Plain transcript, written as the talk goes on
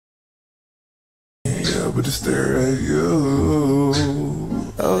help but to stare at you.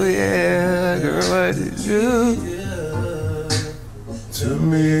 Oh yeah, girl, what did you to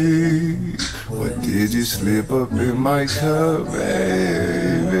me? What did you slip up in my cup,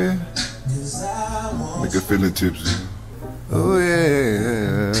 baby? Make her feeling tipsy. Oh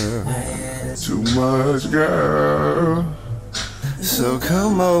yeah, too much, girl. So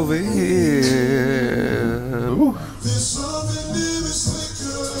come over here. Ooh.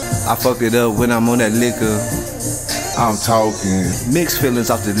 I fucked it up when I'm on that liquor. I'm talking mixed feelings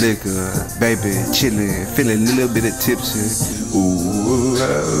off the liquor, baby, chillin', feeling a little bit of tipsy. Ooh,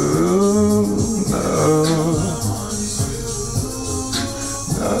 girl.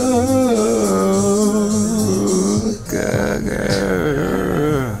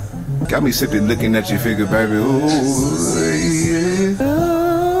 Got me sipping, looking at your figure, baby. Ooh, yeah.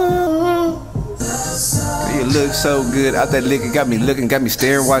 You look so good out that liquor, got me looking, got me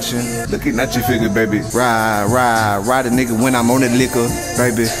staring, watching, looking at your figure, baby. Ride a nigga when I'm on that liquor,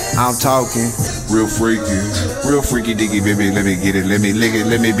 baby. I'm talking real freaky diggy, baby. Let me get it, let me lick it,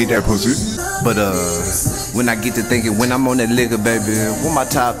 let me beat that pussy. But when I get to thinking, when I'm on that liquor, baby, when my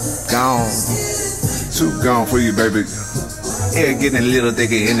top gone, too gone for you, baby. Yeah, getting a little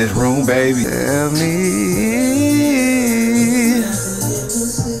thicker in this room, baby. Tell me,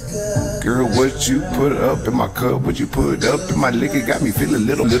 girl, what you put up in my cup, what you put up in my liquor, got me feeling a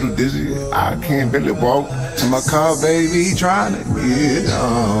little dizzy. I can't barely walk to my car, baby, trying to get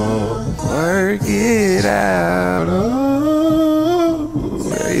on. Work it out, oh,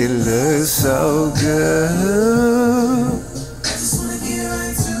 you look so good.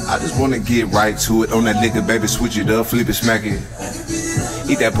 I just wanna get right to it on that liquor, baby. Switch it up, flip it, smack it.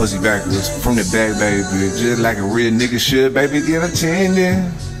 Eat that pussy backwards from the back, baby. Just like a real nigga should, baby. Get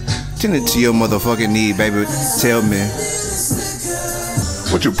attending. Tending to your motherfucking need, baby. Tell me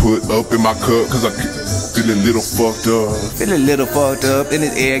what you put up in my cup, cause I feel a little fucked up. Feel a little fucked up in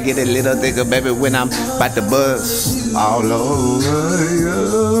the air, get a little thicker, baby, when I'm about to bust all over you.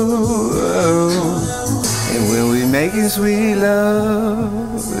 And when we making sweet love,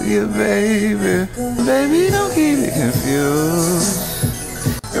 yeah, baby, baby, don't keep it confused.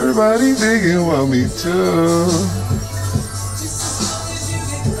 Everybody thinking want me too.